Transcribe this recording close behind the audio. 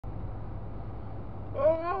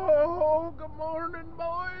Morning,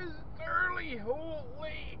 boys. It's early.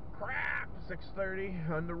 Holy crap. 6:30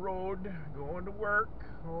 on the road, going to work.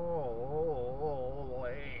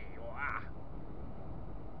 Holy wow.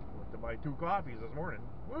 Went to buy 2 coffees this morning.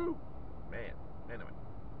 Woo! Man. Anyway.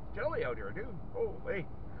 Chilly out here, too. Holy.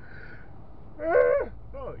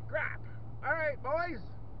 Holy crap. Alright, boys.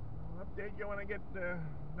 I'll update you when I get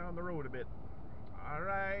down the road a bit.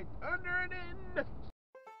 Alright. Under and in.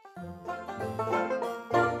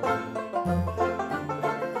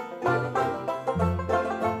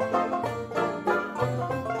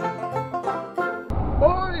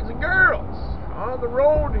 Boys and girls, on the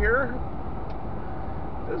road here,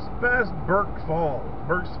 just past Burke's Falls.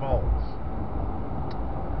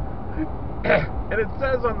 And it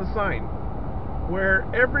says on the sign, where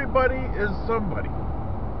everybody is somebody.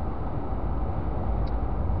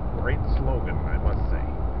 Great slogan, I must say.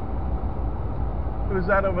 Who's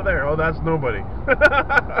that over there? Oh, that's nobody.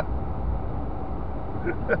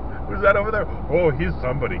 Who's that over there? Oh, he's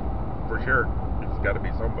somebody. For sure. It's got to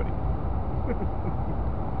be somebody.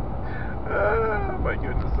 Oh, my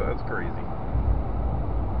goodness, that's crazy.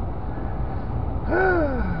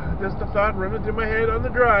 Just a thought running through my head on the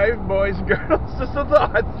drive, boys and girls. Just a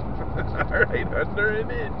thought. Alright, under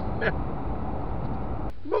and in.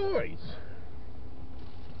 Boys.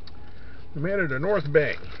 We made it to North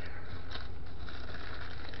Bay.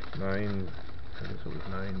 I guess it was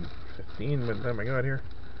 9:15 by the time I got here.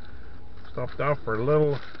 Stopped off for a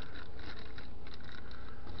little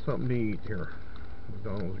something to eat here.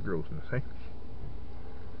 McDonald's grossness, hey?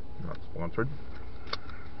 Not sponsored.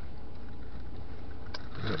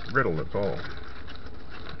 It's riddle, that's all.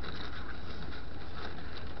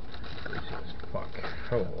 Greasy as fuck.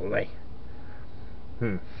 Holy.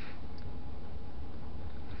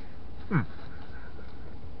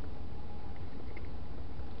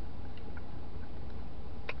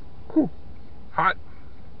 Whew. Hot.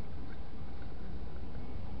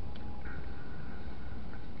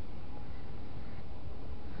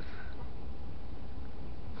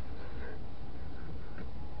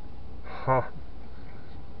 Huh.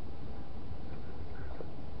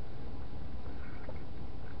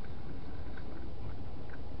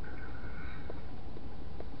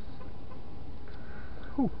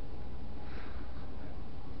 Whew.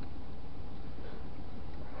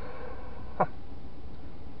 Huh.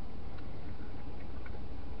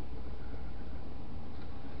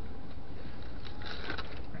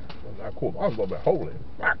 Wasn't that cool? I was a little bit holy.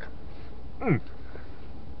 Fuck.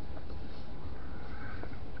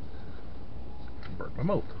 Burnt my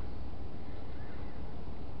mouth.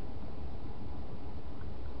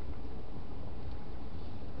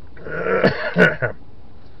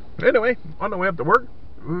 Anyway, on the way up to work.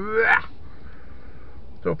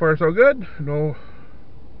 So far so good. No,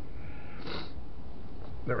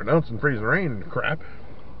 they're announcing freezing rain crap.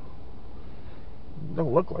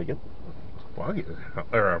 Don't look like it. It's foggy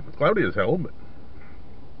or cloudy as hell, but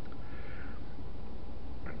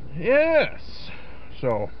yes.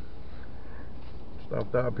 So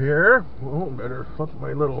stopped up here. Oh, better flip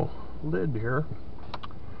my little lid here.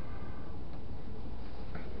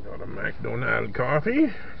 Got a McDonald's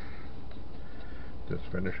coffee. Just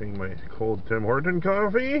finishing my cold Tim Horton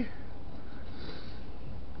coffee.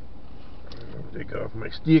 I'll take off my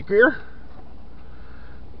steak here.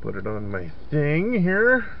 Put it on my thing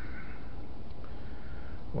here.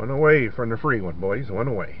 One away from the free one, boys. One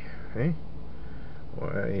away. Hey?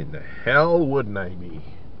 Why in the hell wouldn't I be?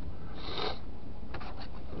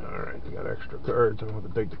 Alright, I got extra cards. I want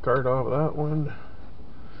to take the card off of that one.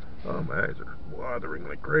 Oh, my eyes are watering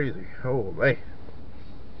like crazy. Holy.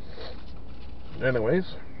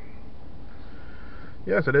 Anyways.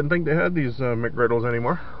 Yes, I didn't think they had these McGriddles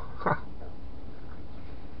anymore. Huh.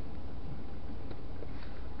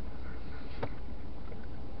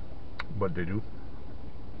 But they do.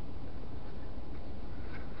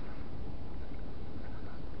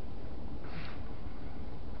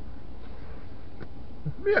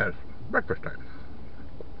 Yes, breakfast time.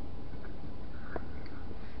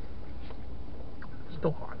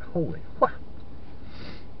 Still hot. Holy what?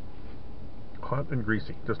 Hot and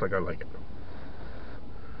greasy, just like I like it.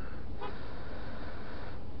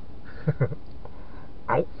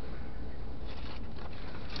 Ow.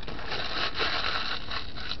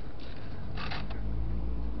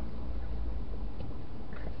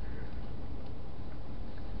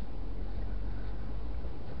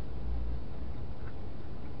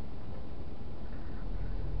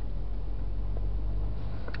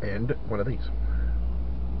 And one of these.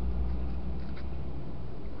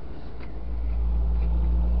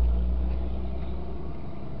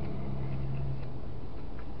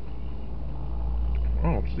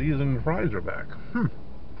 Seasoned fries are back.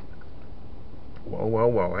 Well,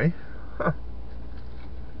 well, well, eh? Huh.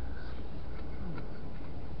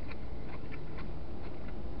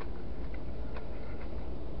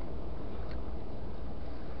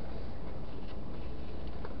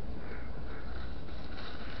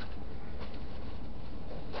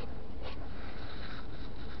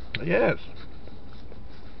 Yes.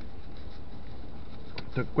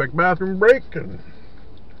 Took a quick bathroom break and a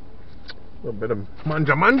little bit of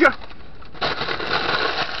manja.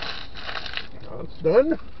 That's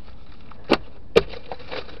done.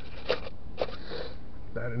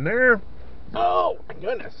 That in there. Oh, my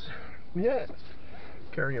goodness. Yes.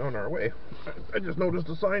 Carry on our way. I just noticed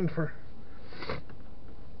a sign for...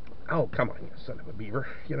 Oh, come on, you son of a beaver.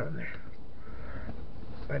 Get on there.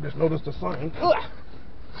 I just noticed a sign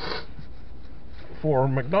for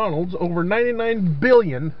McDonald's, over 99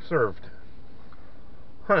 billion served.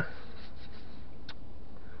 Huh.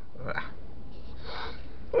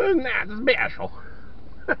 Isn't that special?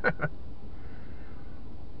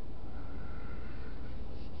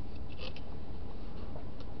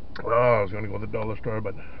 Oh, I was going to go to the dollar store,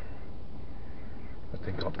 but I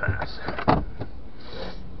think I'll pass. I'm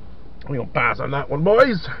going to pass on that one,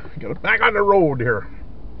 boys. Get it back on the road here.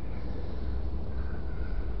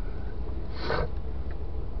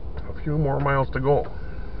 A few more miles to go.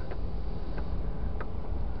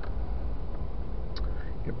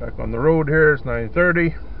 Get back on the road here. It's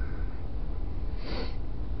 9:30.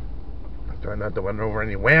 Try not to run over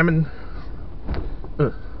any whammon.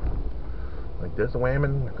 Like this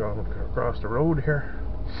whammon across the road here.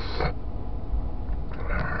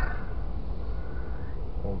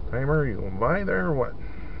 Old timer, you going by there or what?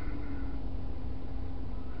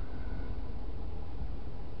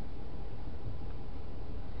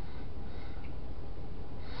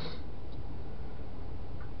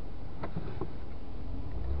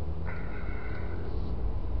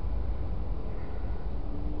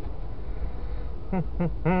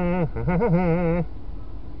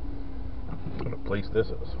 What a place this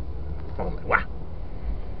is. Oh my wow.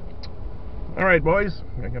 Alright, boys,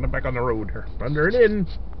 I'm gonna back on the road here. Thunder it in.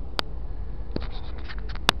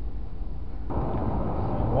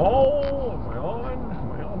 Oh, am I on?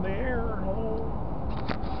 Am I on the air? Oh,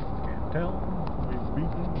 can't tell. We're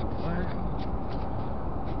beeping, we're flashing.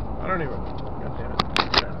 I don't even know. God damn it.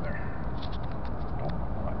 Get out of there. Oh,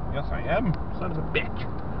 yes, I am. Son of a bitch.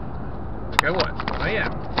 Okay, what? I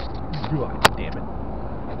am. God damn it.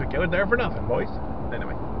 Took you out there for nothing, boys.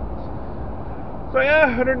 Anyway. So yeah,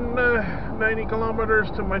 190 kilometers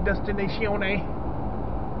to my destination, eh?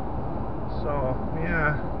 So,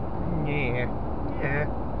 yeah.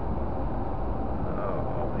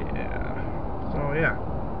 Oh, yeah. So, yeah.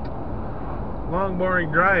 Long,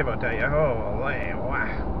 boring drive, I'll tell you. Oh, wow.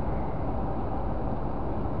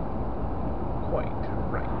 Quite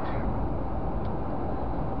right.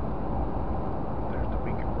 There's the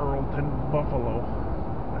big Earlton buffalo.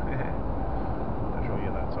 I'll show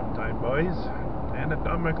you that sometime, boys.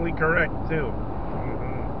 Anatomically correct, too.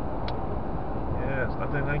 Yes,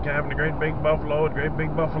 nothing like having a great big buffalo with great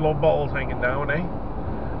big buffalo balls hanging down, eh?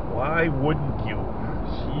 Why wouldn't you?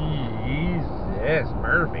 Jesus,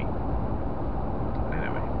 Murphy.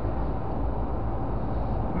 Anyway.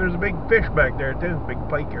 And there's a big fish back there, too. Big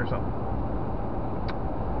pike or something.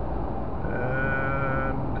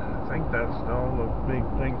 And I think that's all the big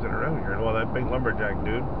things that are out here. Well, that big lumberjack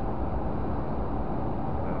dude.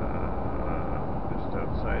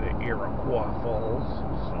 Outside of Iroquois Falls,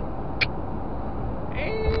 so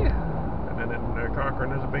and then in Cochrane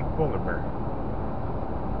there's a big polar bear.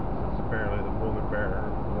 It's apparently the polar bear,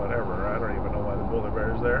 whatever. I don't even know why the polar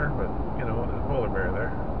bear is there, but you know, there's a polar bear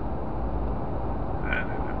there. I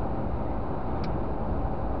don't know.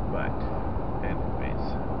 But anyways,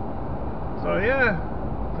 so yeah,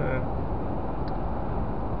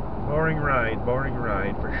 boring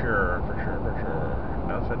ride for sure.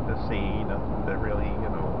 Nothing to see, nothing to really, you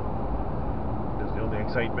know, just the only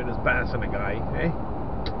excitement is passing a guy, eh?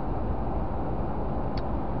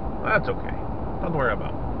 That's okay. Don't worry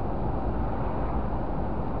about it.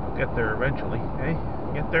 I'll get there eventually, eh?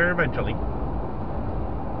 Get there eventually.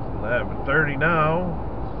 It's 11:30 now,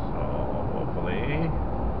 so hopefully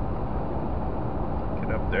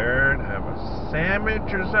get up there and have a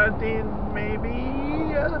sandwich or something, maybe.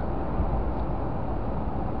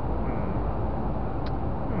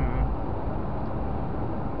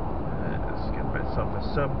 A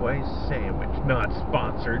Subway sandwich, not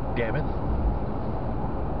sponsored, damn it.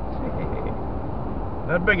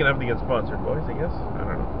 Not big enough to get sponsored, boys, I guess. I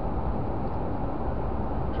don't know.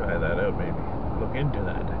 Try that out, maybe. Look into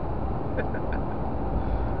that.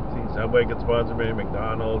 See Subway could sponsor me,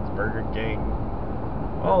 McDonald's, Burger King,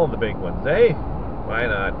 all the big ones, eh? Why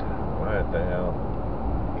not? What the hell?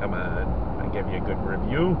 Come on, I give you a good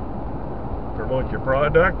review. Promote your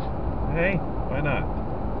product. Hey, why not?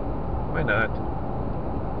 Why not?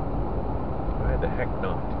 Why the heck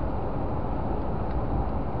not?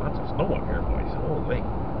 Lots of snow up here, boys. Holy.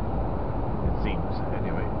 It seems,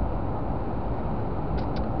 anyway.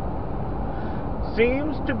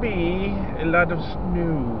 Seems to be a lot of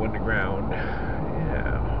snow on the ground.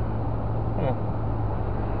 Yeah. Oh.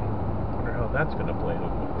 Wonder how that's gonna play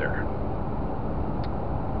out up there.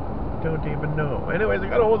 Don't even know. Anyways, I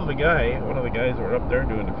got a hold of the guy, one of the guys who were up there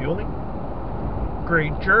doing the fueling.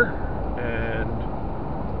 Granger. And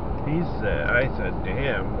he said, I said to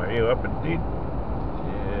him, are you up at the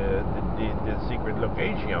secret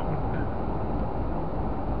location?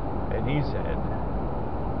 And he said,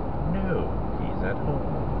 no, he's at home.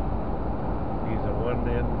 He's a one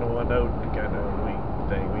in, one out kind of week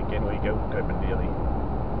in, week out type of dealie.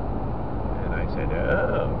 And I said,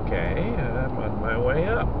 oh, okay, I'm on my way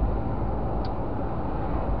up.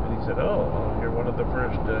 And he said, oh, well, you're one of the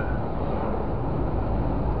first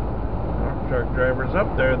truck drivers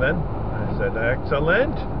up there then. I said,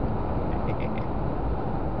 excellent. I don't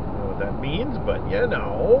know what that means, but you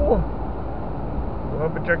know. Go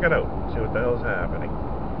up and check it out. See what the hell's happening.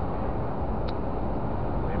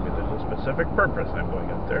 Maybe there's a specific purpose I'm going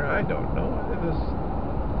up there. I don't know.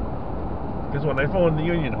 Because when I phoned the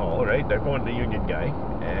union hall, right? I phoned the union guy,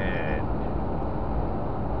 and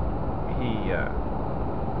he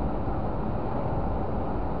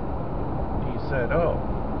said, oh,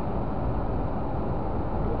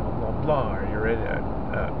 blah, blah, blah, are you ready?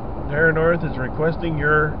 Terra North is requesting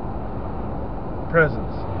your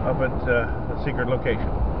presence up at a secret location.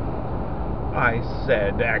 I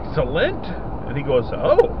said, excellent. And he goes,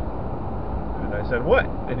 oh. And I said, what?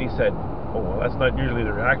 And he said, oh, well, that's not usually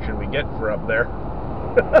the reaction we get for up there.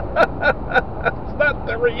 It's not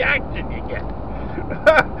the reaction you get.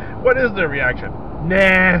 What is the reaction?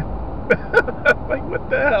 Nah. Like, what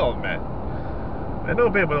the hell, man? I know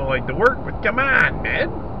people don't like to work, but come on, man.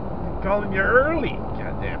 I'm calling you early.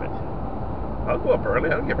 God damn it. I'll go up early.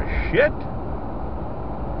 I don't give a shit.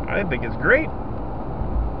 I think it's great.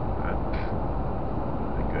 I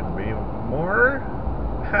couldn't be more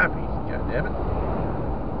happy. God damn it.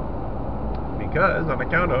 Because on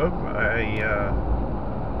account of I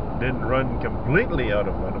didn't run completely out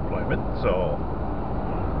of unemployment, so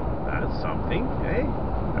that's something, eh?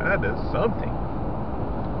 That is something.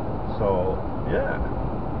 So yeah,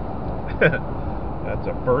 that's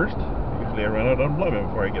a first. Usually I run out of unemployment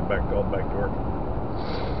before I get called back to work.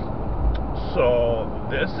 So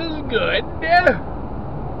this is good.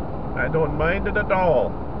 I don't mind it at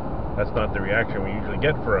all. That's not the reaction we usually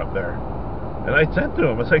get for up there. And I said to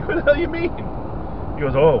him, I was like, what the hell you mean? He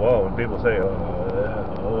goes, oh, well, when people say, I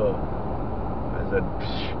said,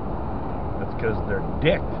 psh, that's because they're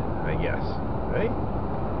dicked, I guess, right?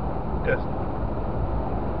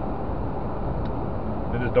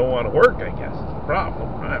 They just don't want to work, I guess, is the problem.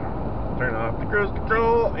 I don't know. Turn off the cruise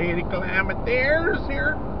control, 80 kilometers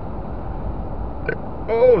here.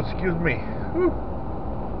 Oh, excuse me. Whew.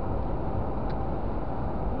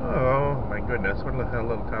 Oh, my goodness, what the hell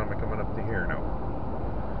little town am I coming up to here now?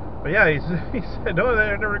 But yeah, he said, oh,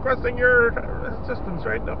 they're requesting your assistance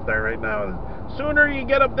right up there right now. The sooner you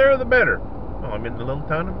get up there, the better. Oh, I'm in the little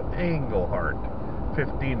town of Englehart.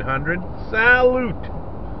 1500. Salute!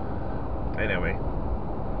 Anyway.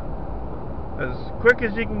 As quick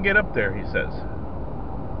as you can get up there, he says.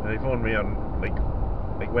 And he phoned me on, like,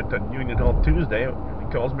 they went to Union Hall Tuesday. He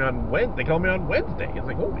calls me on Wednesday. They called me on Wednesday. It's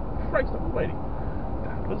like, holy Christ almighty.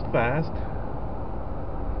 That was fast.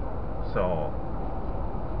 So,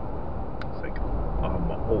 it's like,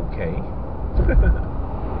 okay.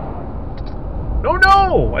 No,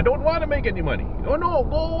 I don't want to make any money. No,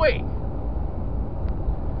 go away.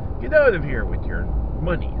 Get out of here with your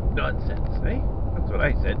money nonsense, eh? That's what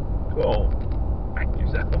I said. Go back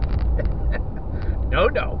yourself. No.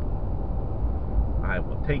 I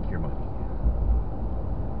will take your money.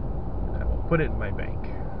 And I will put it in my bank.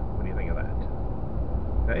 What do you think of that?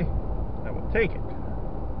 Okay? I will take it.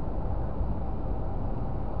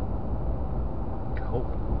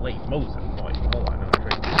 Holy Moses, boy. Hold on. I'm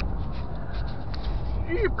trying to...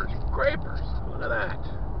 Jeepers creepers. Look at that.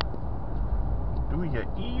 Do you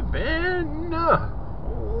even?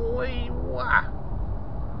 Holy wah.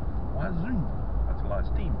 Wazoo. That's a lot of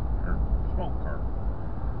steam or smoke or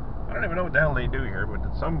I don't even know what the hell they do here, but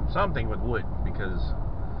it's something with wood because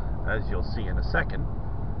as you'll see in a second,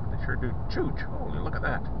 they sure do chooch. Holy look at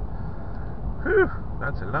that. Whew.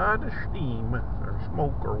 That's a lot of steam or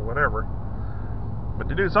smoke or whatever. But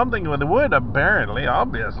to do something with the wood, apparently,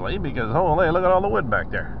 obviously, because holy, look at all the wood back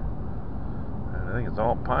there. And I think it's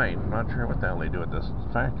all pine. I'm not sure what the hell they do at this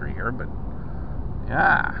factory here, but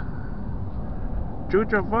yeah.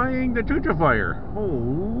 Chuchifying the chuchifier.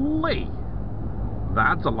 Holy.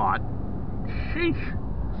 That's a lot. Sheesh.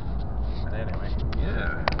 But anyway,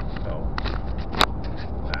 yeah. So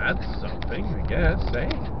that's something, I guess, eh?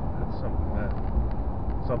 That's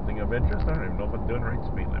something of interest. I don't even know if I'm doing the right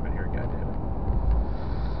speed limit here, goddammit.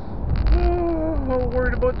 Oh,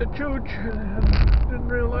 worried about the chooch. Didn't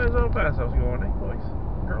realize how fast I was going, eh, boys,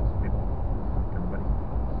 girls, people, everybody.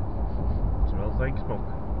 Smells like smoke.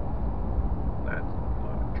 That's a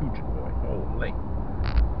lot of chooching, boy. Holy.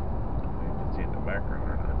 You can see in the background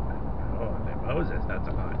or not. Holy Moses, that's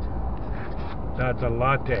a lot. That's a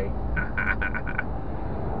latte.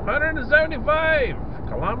 175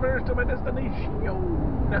 kilometers to my destination.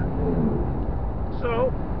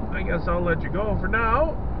 So, I guess I'll let you go for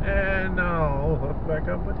now, and I'll hook back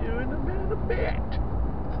up with you in a bit.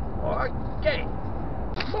 Okay.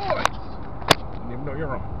 Boys. Didn't even know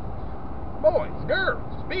you're on. Boys,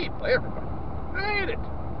 girls, people, everybody. Made it.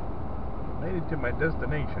 Made it to my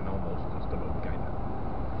destination almost, just about, kind of.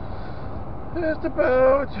 Just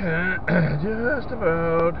about. Just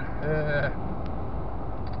about.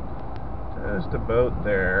 Just about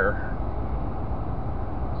there.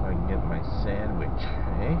 So I can get my sandwich,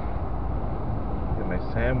 eh? Get my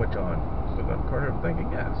sandwich on. Still got a quarter of a tank of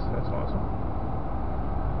gas. That's awesome.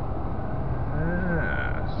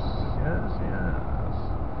 Yes, yes, yes.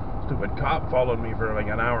 Stupid cop followed me for like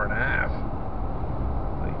an hour and a half.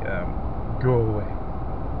 Like, go away,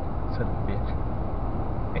 son of a bitch.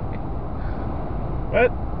 But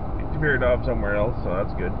he veered off somewhere else, so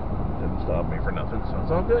that's good. Didn't stop me for nothing, so it's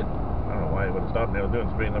all good. I don't know why he would have stopped me. I was doing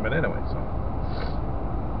speed limit anyway, so.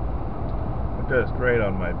 Just right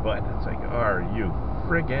on my butt. It's like, are you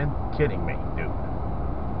friggin' kidding me, dude?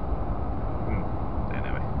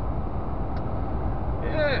 Anyway.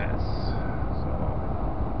 Yes. So,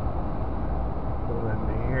 pull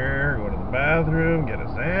into here, go to the bathroom, get a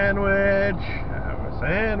sandwich, have a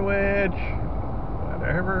sandwich,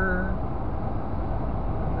 whatever.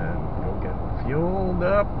 And then go get fueled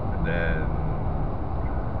up, and then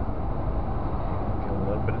kill a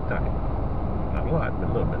little bit of time. Not a lot, but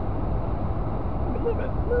a little bit. A little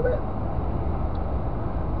bit.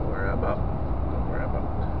 Don't worry about.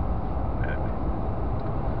 Anyway.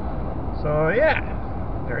 So yeah,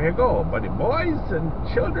 there you go, buddy boys and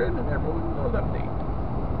children and everyone will update.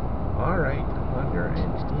 Alright, under and